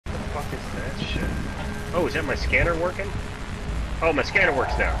fuck is that shit? Oh, is that my scanner working? Oh, my scanner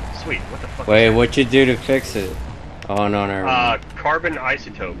works now. Sweet. What the fuck? Wait, what'd you do to fix it? Oh no, never mind. Carbon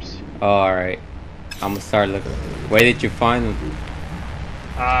isotopes. Oh, alright. I'm gonna start looking. Where did you find them?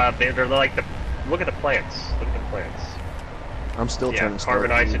 They're like the. Look at the plants. Look at the plants. I'm still trying to start.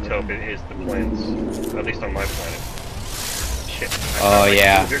 Carbon isotope is the plants. At least on my planet. Shit. Oh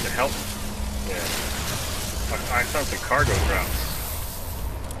yeah. There's a help. Yeah. I found some cargo drops.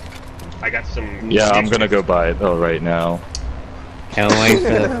 I got some. Yeah, I'm gonna go buy it right now. Can't wait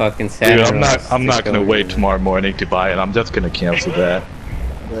for the fucking Saturday. Dude, I'm not gonna wait tomorrow morning to buy it. I'm just gonna cancel that.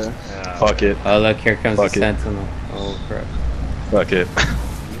 Yeah. Fuck it. Oh look, here comes Fuck the it. Sentinel. Oh crap. Fuck it.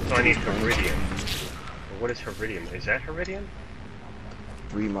 So I need Heridium. What is Heridium? Is that Heridium?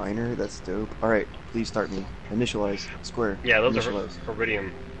 Reminer, that's dope. Alright, please start me. Initialize. Square. Yeah, those Initialize. are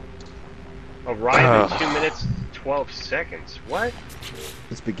Heridium. Arrive in 2 minutes, 12 seconds. What?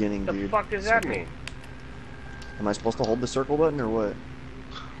 It's beginning, The dude. fuck does that mean? Am I supposed to hold the circle button or what?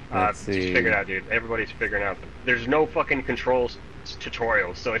 Let's Just see. figure it out, dude. Everybody's figuring out. There's no fucking controls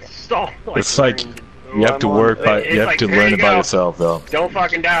tutorials, so it's all like. It's like learning to- you have to work by. It's You have like, to here learn you it by go. yourself, though. Don't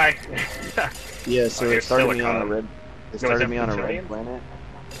fucking die. Yeah, so Oh, it here's started me silicon. on a red. It No, is started that me on a red plutonium? planet.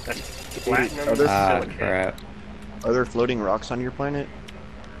 That's platinum Are there- Ah silicate. crap. Are there floating rocks on your planet?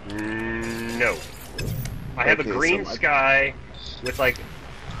 No. I have a Okay, green so I- sky with like,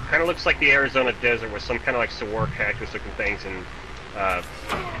 kind of looks like the Arizona desert with some kind of like saguaro cactus looking things and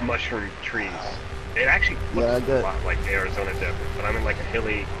mushroom trees. It actually looks Yeah, I a got- lot like the Arizona desert, but I'm in like a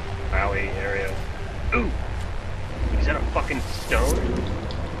hilly valley area. Ooh! Is that a fucking stone?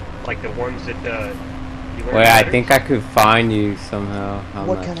 Like the ones that you learn Wait, I letters? think I could find you somehow. I'm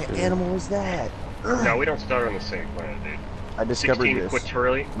What not kind of sure. animal is that? No, we don't start on the same planet, dude. I discovered 16 this.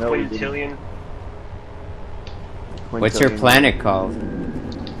 quintillion. No, we didn't. Quintillion. What's your Quintillion. planet called?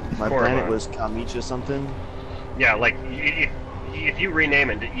 My Coromon. planet was Kamicha something. Yeah, like if you rename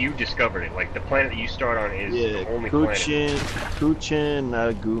it, you discovered it. Like the planet that you start on is Yeah, the only planet. Kuchin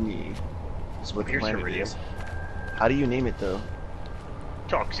Nagumi is what the Here's planet Iridium. is. How do you name it though?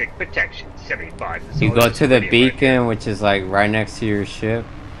 Toxic protection 75. That's You all go this to the Iridium right beacon, which is like right next to your ship,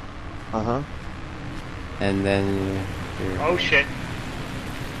 Uh-huh. and then here. Oh shit!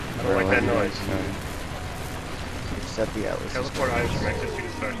 I don't like that noise. Accept the Atlas. Teleport items from access to the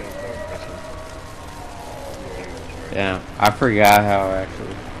starting. Yeah, I forgot how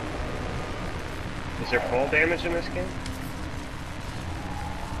actually. Is there fall damage in this game?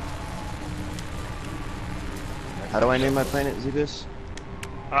 How do I name my planet, Zubis?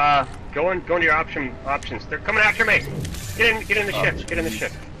 Go into your options. They're coming after me. Get in the ship. Get in the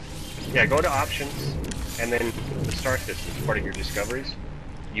ship. Yeah, go to options, and then the star system is part of your discoveries.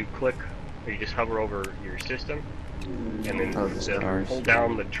 You click, or you just hover over your system, and then hold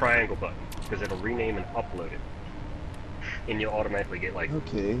down the triangle button because it'll rename and upload it, and you'll automatically get like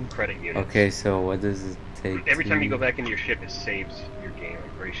credit units. Okay, so what does it take? Every time you go back into your ship, it saves your game. I'm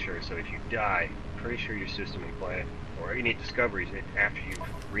pretty sure. So if you die, I'm pretty sure your system and planet or any discoveries after you've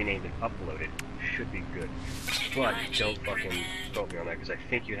renamed and uploaded should be good. But don't fucking quote me on that because I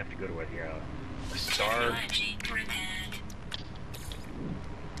think you have to go to a star.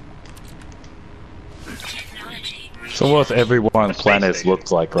 So what everyone's planets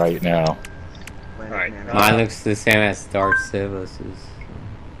look like right now? Alright. Mine looks the same as Dark Civiliz's.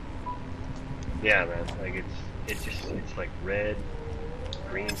 Yeah, man. Like it's like red,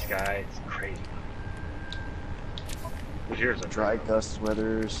 green sky. It's crazy. What's yours? Dry gust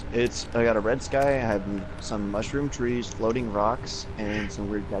weathers. I got a red sky, I have some mushroom trees, floating rocks, and some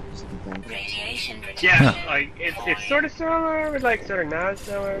weird cactus looking things. Yeah, like it's sort of similar, but like sort of not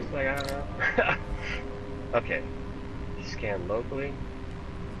similar. It's like I don't know. Okay. Scan locally.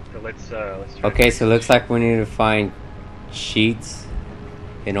 So let's try Okay, so it looks like we need to find sheets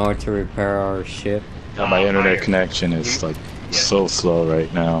in order to repair our ship. Yeah, my internet connection is like so slow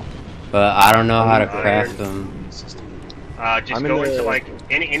right now. But I don't know how to craft them. Just go into like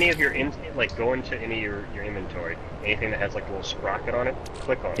any of your like go into any of your inventory. Anything that has like a little sprocket on it,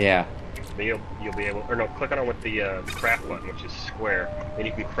 click on it. Yeah. Then you'll be able, or no, click on it with the craft button, which is square. Then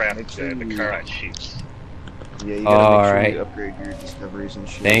you can craft the carrot sheets. Yeah, you gotta make sure Alright. you upgrade your discoveries and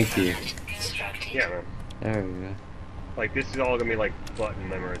shit. Thank you. Yeah, man. There we go. Like this is all gonna be like button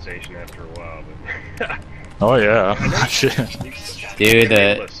memorization after a while, but. Oh yeah. Shit. Dude,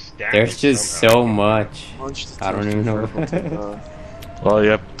 there's just so much. I don't even know. Well,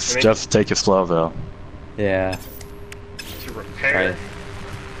 yep. Just take it slow though. Yeah. To repair.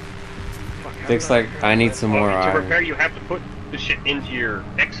 Looks like I need some more To iron. repair, you have to put the shit into your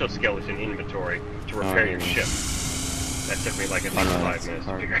exoskeleton inventory to repair your ship. That took me like at least 5 minutes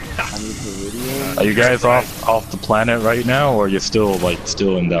to figure it out. I need iridium. Are you guys off the planet right now, or you're still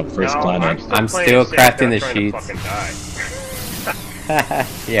still in that first planet? I'm still crafting the sheets.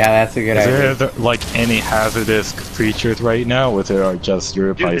 Yeah, that's a good idea. Is there like any hazardous creatures right now, or are just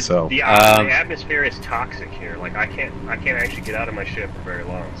you're by yourself? The atmosphere is toxic here. Like I can't actually get out of my ship for very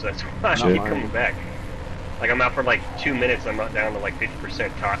long, so that's why I keep coming back. Like I'm out for like 2 minutes, I'm not down to like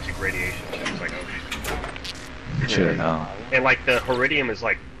 50% toxic radiation. So it's like, oh shit. Sure, no. And like the Heridium is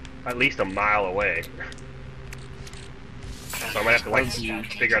like at least a mile away. So I'm gonna have to like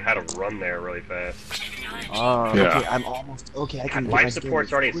figure out how to run there really fast. Oh, yeah. okay, I'm almost okay. I can. Life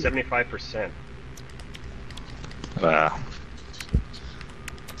support's already at 75%.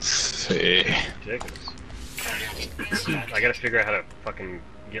 See. Ridiculous. I gotta figure out how to fucking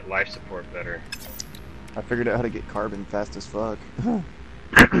get life support better. I figured out how to get carbon fast as fuck.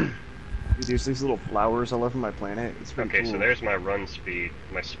 Dude, there's these little flowers all over my planet. It's pretty cool. So there's my run speed,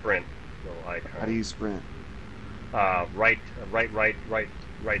 my sprint little icon. How do you sprint? Right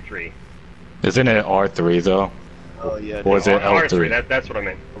 3. Isn't it R3 though? Oh yeah. Or is it L3? R3, that's what I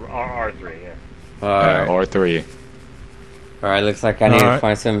meant. R3, yeah. Alright. R3. Alright, looks like I need to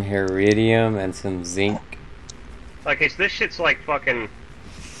find some iridium and some zinc. Okay, so this shit's like fucking...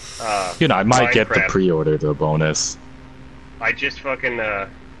 you know, I might Minecraft. get the pre-order, the bonus. I just fucking,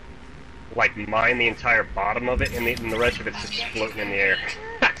 like, mine the entire bottom of it, and the rest of it's just floating in the air.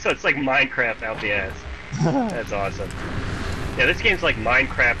 So it's like Minecraft out the ass. That's awesome. Yeah, this game's like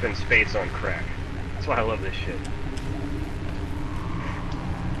Minecraft in space on crack. That's why I love this shit.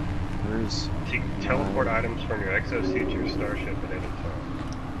 Where's... So you can teleport items from your exosuit to your starship at any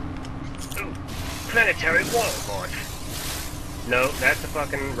time. Ooh, planetary wildlife. No, that's a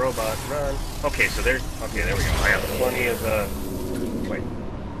fucking robot. Run. Okay, so there's... Okay, there we go. I have plenty of, wait.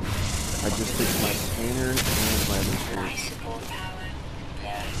 I just fixed my painter and my other shirt.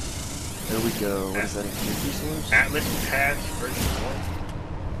 There we go. What is that? Energy source? Atlas Pass version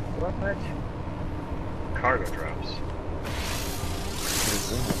 1. What? Cargo drops.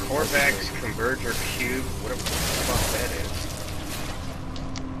 Corvax Converger Cube. Whatever the fuck that is.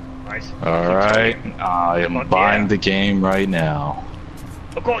 Alright, I am buying the game right now.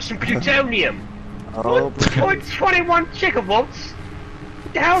 I've got some plutonium! Oh, What? 21 gigawatts?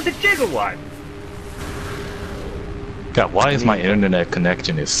 What the hell's a gigawatt? God, why is my internet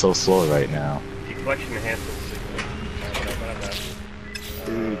connection is so slow right now? Deflection enhancement signal.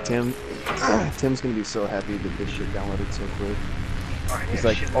 dude, Tim's gonna be so happy that this shit downloaded so quick. He's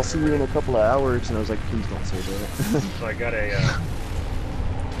like, I'll see you in a couple of hours, and I was like, please don't say that. So I got a,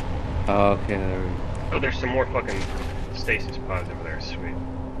 Oh, okay, there we go. Oh, there's some more fucking stasis pods over there, sweet.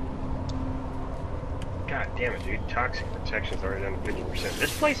 God damn it, dude. Toxic protection's already down to 50%.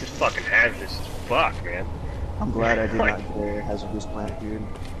 This place is fucking hazardous as fuck, man. I'm glad I did not get a hazardous planet, dude.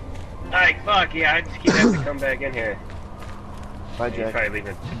 Like, fuck, yeah, I just keep having to come back in here. Bye, Jack. Probably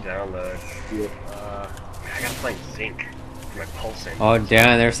leaving it to download. Yeah. I gotta find zinc for my pulsing. Oh,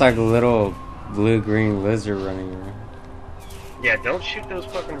 damn, there's like a little blue-green lizard running around. Yeah, don't shoot those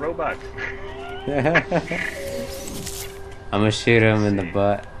fucking robots. I'm gonna shoot him in the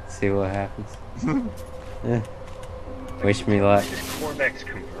butt, see what happens. Wish me luck. This Corvax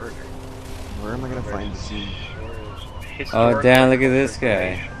Converter. Where am I gonna find this? Oh, damn, look at this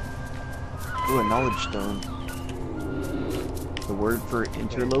guy. Ooh, a knowledge stone. The word for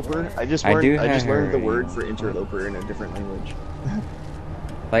interloper? I just learned the word for interloper in a different language.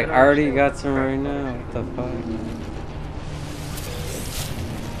 Like, I already got some right now. What the fuck?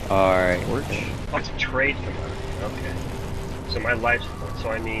 Alright. Oh, it's a trade commodity. Okay. So my life support.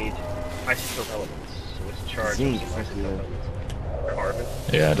 So I need isotope elements. So what's the charge of some isotope elements? Carbon?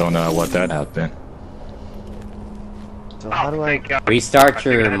 Yeah, I don't know what that happened. So how do I... Restart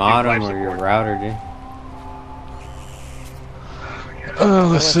your modem or your router, dude.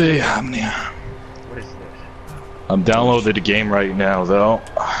 Let's see how many. What is this? I'm downloading the game right now, though.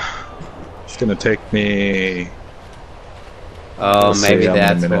 It's gonna take me. Oh, maybe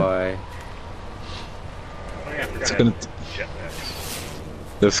that's why. Oh, yeah,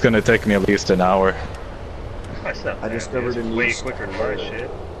 It's gonna take me at least an hour. I discovered a new way quicker than my shit.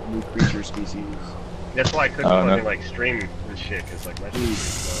 New creature species. That's why I couldn't fucking like stream this shit, cause like my shit is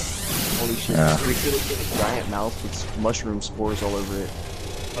slow. Holy shit! Yeah. We could have a giant mouth with mushroom spores all over it.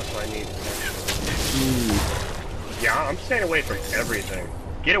 That's what I need. Actually. Yeah, I'm staying away from everything.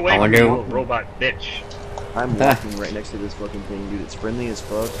 Get away from me, you little robot bitch. I'm walking right next to this fucking thing, dude. It's friendly as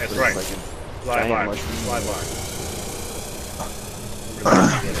fuck. That's right. Like Fly by. Fly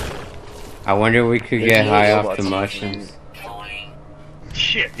by. I wonder if we could get high off the mushrooms.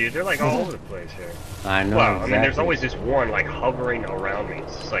 shit, dude. They're like all over the place here. I know. Well, exactly. I mean, there's always this one like hovering around me.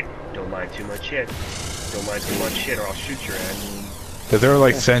 It's just like, don't mind too much shit. Don't mind too much shit, or I'll shoot your ass. Is there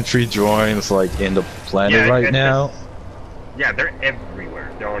like sentry drones like in the planet right now? Yeah, they're everywhere.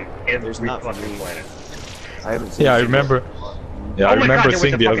 They're on every fucking planet. I haven't seen Yeah, I remember. Yeah, I remember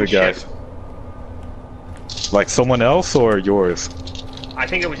seeing the other guys. Like someone else or yours? I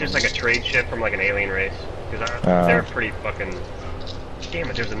think it was just like a trade ship from like an alien race. Because they're pretty fucking. Damn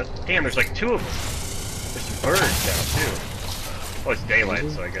it! There's like 2 of them. There's some birds now too. Well, it's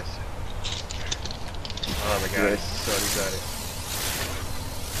daylight, so I guess. Oh my god, it's so exciting.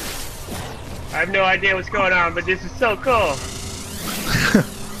 I have no idea what's going on, but this is so cool.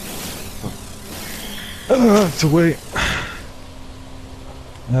 I have to wait.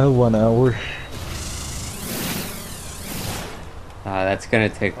 1 hour. That's gonna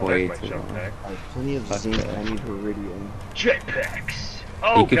take way too long. I have plenty of zinc. I need iridium. Jetpacks.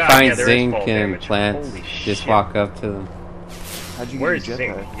 Oh you can god, find yeah, there zinc is fall and damage. plants. Holy Just shit. walk up to them. How'd you Where's get a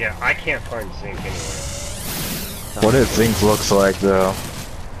zinc? jetpack? Yeah, I can't find zinc anywhere. What does zinc looks like though?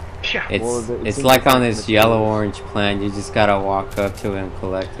 Yeah. It's like on this yellow-orange plant. You just gotta walk up to it and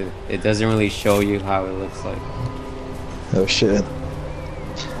collect it. It doesn't really show you how it looks like. Oh shit.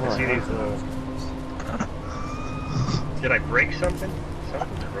 Oh, See these, did I break something?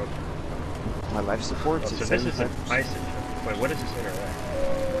 Something's broken. my life support. Oh, so this is an isotope. Wait, what does this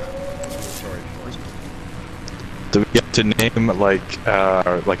interact? Sorry. Do we get to name like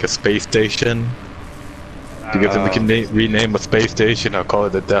a space station? Because if we can rename a space station, I'll call it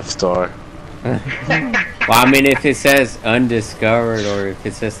the Death Star. Well, I mean, if it says undiscovered or if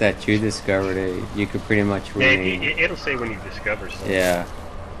it says that you discovered it, you could pretty much rename it. It'll say when you discover something. Yeah.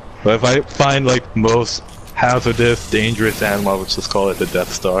 But if I find like most hazardous, dangerous animal, let's just call it the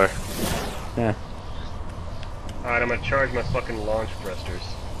Death Star. Yeah. Alright, I'm gonna charge my fucking launch thrusters.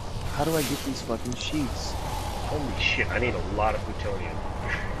 How do I get these fucking sheets? Holy shit, I need a lot of plutonium.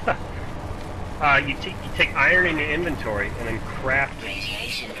 You take iron in your inventory and then craft.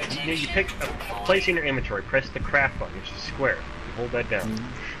 You pick a place in your inventory, press the craft button, which is square. You hold that down.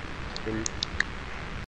 Then